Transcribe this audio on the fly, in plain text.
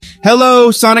Hello,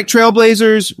 Sonic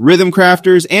Trailblazers, rhythm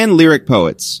crafters, and lyric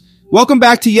poets. Welcome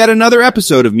back to yet another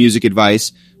episode of Music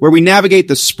Advice, where we navigate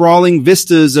the sprawling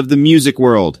vistas of the music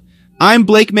world. I'm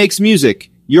Blake Makes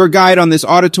Music, your guide on this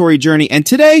auditory journey, and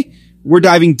today we're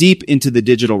diving deep into the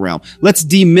digital realm. Let's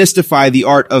demystify the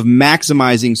art of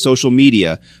maximizing social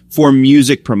media for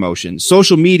music promotion.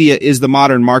 Social media is the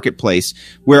modern marketplace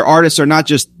where artists are not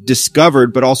just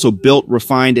discovered, but also built,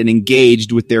 refined, and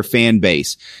engaged with their fan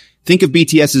base. Think of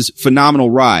BTS's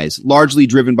phenomenal rise, largely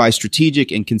driven by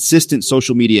strategic and consistent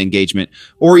social media engagement,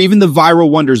 or even the viral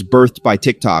wonders birthed by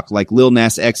TikTok, like Lil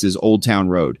Nas X's Old Town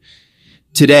Road.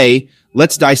 Today,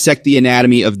 let's dissect the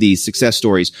anatomy of these success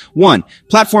stories. 1.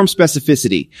 Platform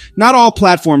specificity. Not all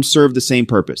platforms serve the same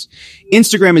purpose.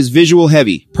 Instagram is visual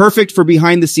heavy, perfect for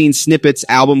behind-the-scenes snippets,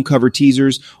 album cover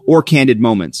teasers, or candid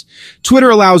moments. Twitter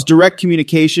allows direct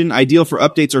communication, ideal for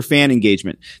updates or fan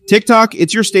engagement. TikTok,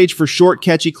 it's your stage for short,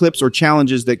 catchy clips or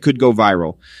challenges that could go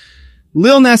viral.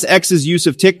 Lil Nas X's use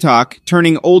of TikTok,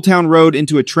 turning Old Town Road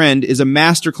into a trend, is a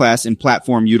masterclass in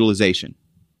platform utilization.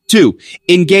 2.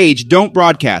 Engage, don't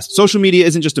broadcast. Social media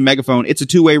isn't just a megaphone, it's a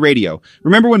two-way radio.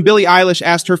 Remember when Billie Eilish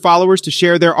asked her followers to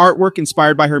share their artwork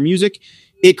inspired by her music?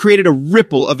 It created a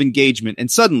ripple of engagement, and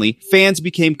suddenly, fans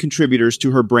became contributors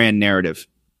to her brand narrative.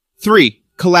 3.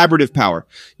 Collaborative power.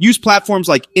 Use platforms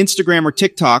like Instagram or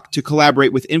TikTok to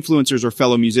collaborate with influencers or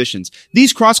fellow musicians.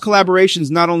 These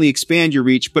cross-collaborations not only expand your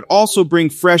reach, but also bring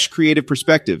fresh creative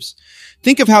perspectives.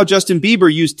 Think of how Justin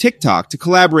Bieber used TikTok to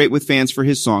collaborate with fans for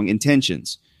his song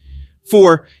Intentions.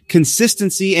 4.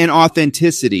 Consistency and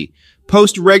authenticity.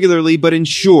 Post regularly, but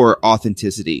ensure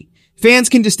authenticity. Fans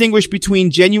can distinguish between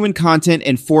genuine content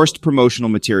and forced promotional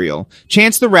material.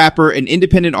 Chance the Rapper, an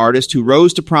independent artist who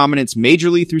rose to prominence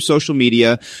majorly through social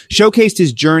media, showcased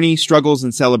his journey, struggles,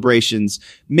 and celebrations,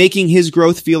 making his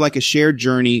growth feel like a shared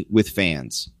journey with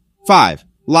fans. 5.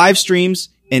 Live streams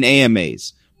and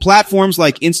AMAs. Platforms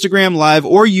like Instagram Live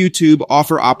or YouTube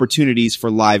offer opportunities for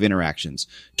live interactions.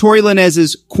 Tory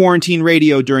Lanez's Quarantine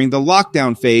Radio during the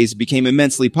lockdown phase became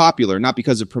immensely popular, not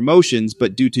because of promotions,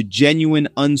 but due to genuine,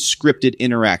 unscripted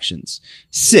interactions.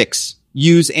 6.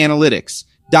 Use analytics.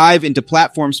 Dive into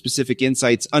platform-specific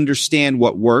insights, understand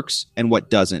what works and what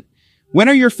doesn't. When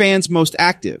are your fans most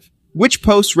active? Which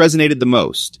posts resonated the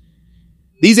most?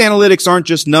 These analytics aren't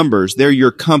just numbers, they're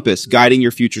your compass guiding your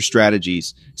future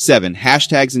strategies. 7.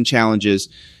 Hashtags and challenges.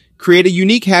 Create a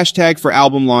unique hashtag for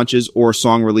album launches or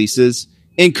song releases.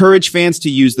 Encourage fans to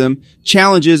use them.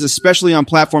 Challenges, especially on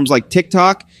platforms like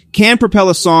TikTok, can propel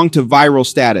a song to viral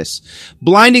status.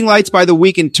 Blinding Lights by The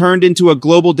Weeknd turned into a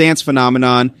global dance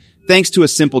phenomenon thanks to a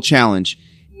simple challenge.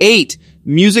 8.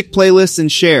 Music playlists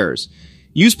and shares.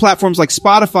 Use platforms like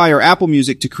Spotify or Apple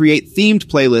Music to create themed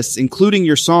playlists, including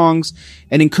your songs,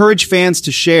 and encourage fans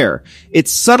to share. It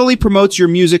subtly promotes your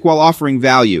music while offering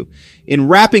value. In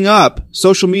wrapping up,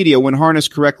 social media, when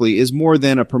harnessed correctly, is more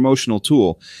than a promotional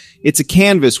tool. It's a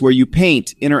canvas where you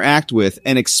paint, interact with,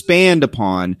 and expand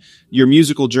upon your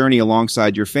musical journey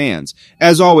alongside your fans.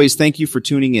 As always, thank you for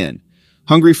tuning in.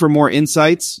 Hungry for more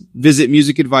insights? Visit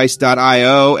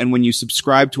musicadvice.io, and when you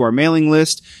subscribe to our mailing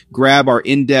list, grab our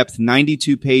in-depth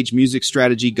 92-page music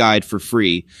strategy guide for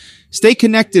free. Stay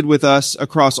connected with us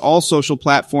across all social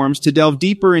platforms to delve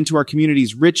deeper into our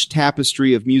community's rich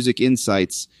tapestry of music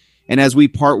insights. And as we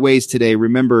part ways today,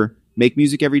 remember, make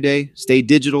music every day, stay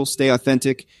digital, stay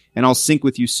authentic, and I'll sync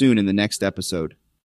with you soon in the next episode.